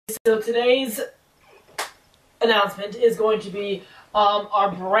So today's announcement is going to be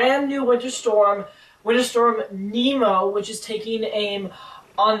our brand new winter storm Nemo, which is taking aim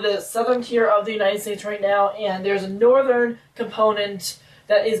on the southern tier of the United States right now, and there's a northern component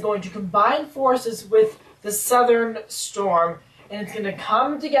that is going to combine forces with the southern storm, and it's going to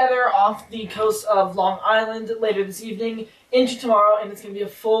come together off the coast of Long Island later this evening into tomorrow, and it's going to be a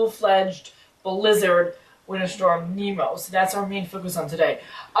full-fledged blizzard winter storm Nemo. So that's our main focus on today.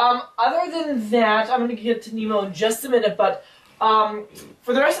 Other than that, I'm going to get to Nemo in just a minute, but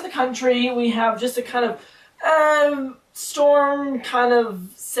for the rest of the country, we have just a kind of storm kind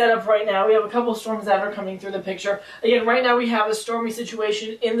of setup right now. We have a couple storms that are coming through the picture. Again, right now we have a stormy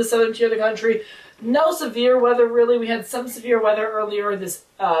situation in the southern tier of the country. No severe weather, really. We had some severe weather earlier this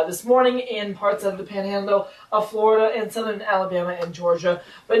morning in parts of the panhandle of Florida and southern Alabama and Georgia.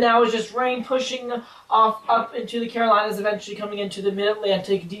 But now it's just rain pushing off up into the Carolinas, eventually coming into the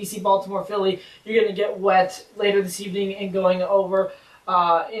mid-Atlantic, D.C., Baltimore, Philly. You're going to get wet later this evening and going over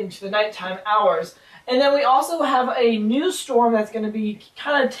into the nighttime hours. And then we also have a new storm that's going to be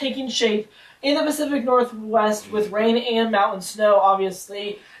kind of taking shape in the Pacific Northwest with rain and mountain snow,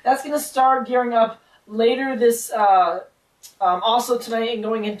 obviously. That's going to start gearing up later this, also tonight and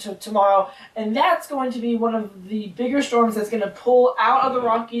going into tomorrow. And that's going to be one of the bigger storms that's going to pull out of the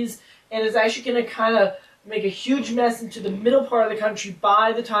Rockies and is actually going to kind of make a huge mess into the middle part of the country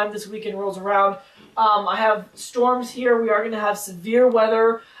by the time this weekend rolls around. I have storms here. We are going to have severe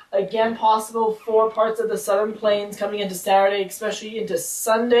weather, again, possible for parts of the southern plains coming into Saturday, especially into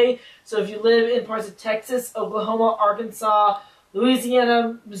Sunday. So if you live in parts of Texas, Oklahoma, Arkansas,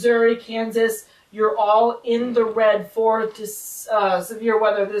 Louisiana, Missouri, Kansas, you're all in the red for severe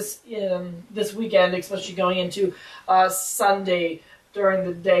weather this weekend, especially going into Sunday during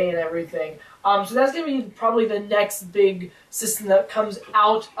the day and everything. So that's going to be probably the next big system that comes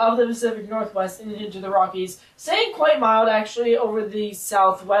out of the Pacific Northwest and into the Rockies. Staying quite mild, actually, over the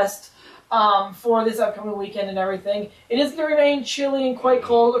Southwest for this upcoming weekend and everything. It is going to remain chilly and quite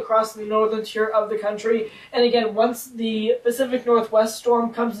cold across the northern tier of the country. And again, once the Pacific Northwest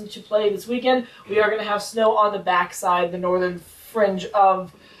storm comes into play this weekend, we are going to have snow on the backside, the northern fringe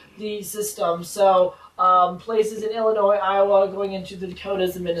of the system. So places in Illinois, Iowa, going into the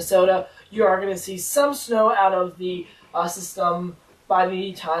Dakotas and Minnesota, you are going to see some snow out of the system by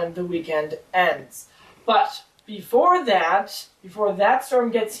the time the weekend ends. But before that storm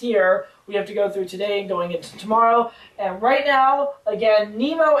gets here, we have to go through today and going into tomorrow. And right now, again,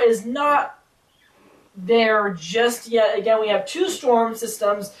 Nemo is not there just yet. Again, we have two storm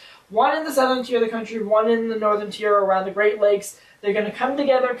systems, one in the southern tier of the country, one in the northern tier around the Great Lakes. They're going to come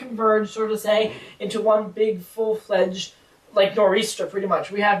together, converge, sort of say, into one big full-fledged, like, nor'easter, pretty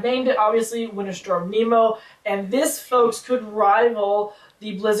much. We have named it, obviously, Winter Storm Nemo, and this, folks, could rival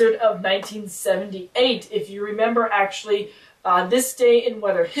the blizzard of 1978. If you remember, actually, this day in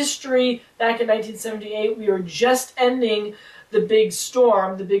weather history, back in 1978, we were just ending the big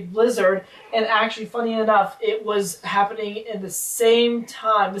storm, the big blizzard, and actually, funny enough, it was happening in the same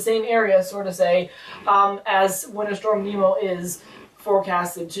time, the same area, sort of say, as Winter Storm Nemo is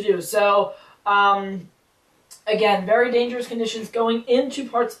forecasted to do. So, again, very dangerous conditions going into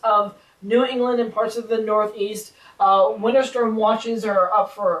parts of New England and parts of the Northeast. Winter storm watches are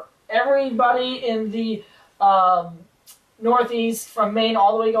up for everybody in the Northeast, from Maine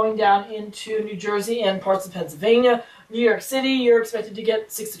all the way going down into New Jersey and parts of Pennsylvania. New York City, you're expected to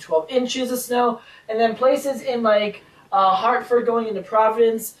get 6 to 12 inches of snow. And then places in like Hartford going into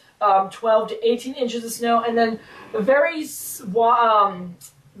Providence, 12 to 18 inches of snow. And then a very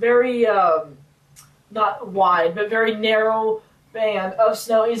not wide, but very narrow band of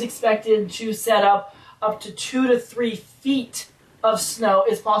snow is expected to set up to 2 to 3 feet of snow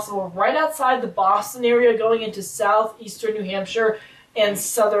is possible right outside the Boston area going into southeastern New Hampshire and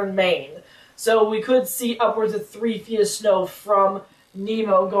southern Maine. So we could see upwards of 3 feet of snow from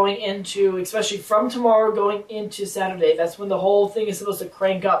Nemo going into, especially from tomorrow going into Saturday. That's when the whole thing is supposed to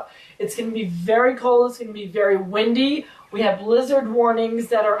crank up. It's going to be very cold. It's going to be very windy. We have blizzard warnings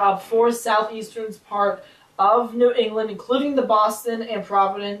that are up for southeastern part of New England, including the Boston and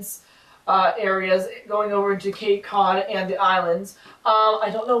Providence areas going over into Cape Cod and the islands. I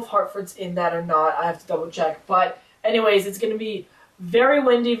don't know if Hartford's in that or not. I have to double check. But anyways, it's going to be very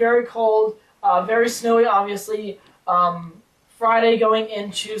windy, very cold, very snowy, obviously. Friday going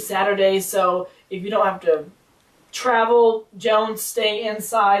into Saturday, so if you don't have to travel, don't stay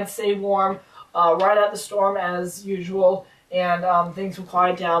inside, stay warm, ride out the storm as usual, and things will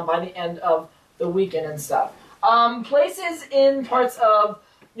quiet down by the end of the weekend and stuff. Places in parts of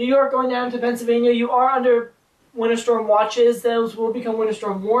New York going down to Pennsylvania, you are under winter storm watches. Those will become winter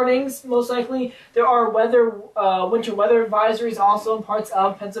storm warnings, most likely. There are winter weather advisories also in parts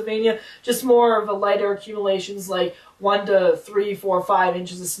of Pennsylvania. Just more of a lighter accumulations, like 1 to 3, 4, 5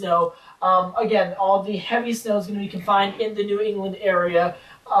 inches of snow. Again, all the heavy snow is going to be confined in the New England area,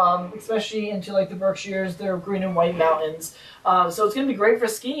 especially into like the Berkshires, their green and white mountains. So it's going to be great for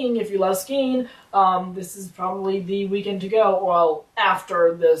skiing if you love skiing. This is probably the weekend to go, well,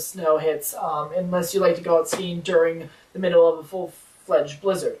 after the snow hits, unless you like to go out skiing during the middle of a full-fledged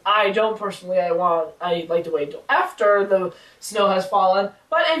blizzard. I don't personally. I like to wait until after the snow has fallen.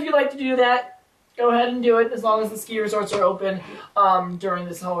 But if you like to do that, go ahead and do it, as long as the ski resorts are open during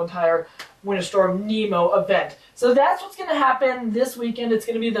this whole entire Winter Storm Nemo event. So that's what's going to happen this weekend. It's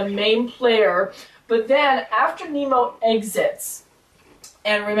going to be the main player. But then, after Nemo exits,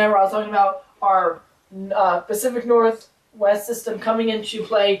 and remember I was talking about our Pacific Northwest system coming into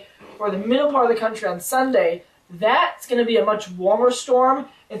play for the middle part of the country on Sunday, that's going to be a much warmer storm.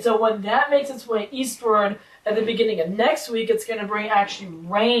 And so when that makes its way eastward at the beginning of next week, it's going to bring actually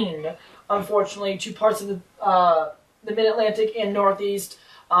rain, unfortunately, to parts of the Mid-Atlantic and Northeast.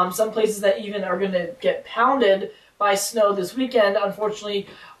 Some places that even are going to get pounded by snow this weekend. Unfortunately,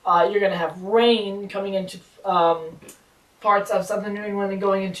 you're going to have rain coming into parts of southern New England and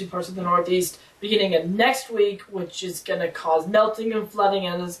going into parts of the Northeast beginning of next week, which is going to cause melting and flooding,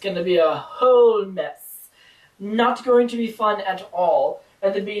 and it's going to be a whole mess. Not going to be fun at all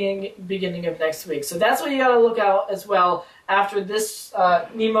at the beginning of next week. So that's what you got to look out as well after this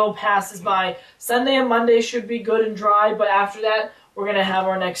Nemo passes by. Sunday and Monday should be good and dry, but after that, we're going to have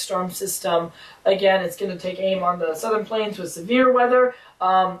our next storm system. Again, it's going to take aim on the southern plains with severe weather.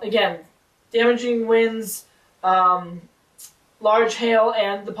 Again, damaging winds, large hail,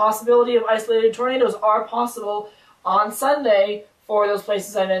 and the possibility of isolated tornadoes are possible on Sunday for those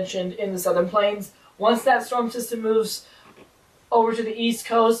places I mentioned in the southern plains. Once that storm system moves over to the east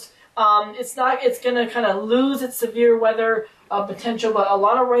coast, it's going to kind of lose its severe weather potential, but a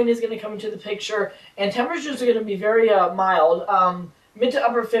lot of rain is going to come into the picture, and temperatures are going to be very mild. Mid to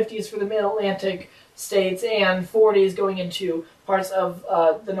upper 50s for the mid-Atlantic states, and 40s going into parts of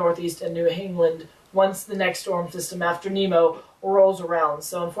the Northeast and New England once the next storm system after Nemo rolls around.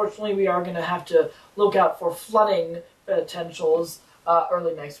 So unfortunately, we are going to have to look out for flooding potentials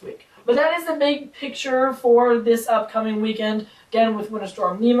early next week. But that is the big picture for this upcoming weekend, again with Winter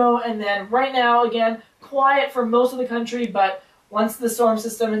Storm Nemo. And then right now, again, quiet for most of the country, but once the storm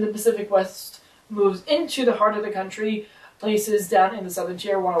system in the Pacific West moves into the heart of the country, places down in the southern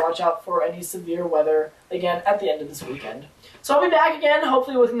tier want to watch out for any severe weather, again, at the end of this weekend. So I'll be back again,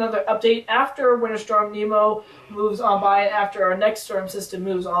 hopefully with another update after Winter Storm Nemo moves on by, and after our next storm system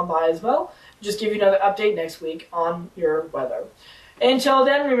moves on by as well. Just give you another update next week on your weather. Until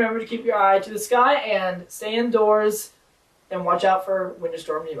then, remember to keep your eye to the sky and stay indoors and watch out for Winter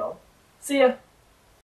Storm Nemo. See ya!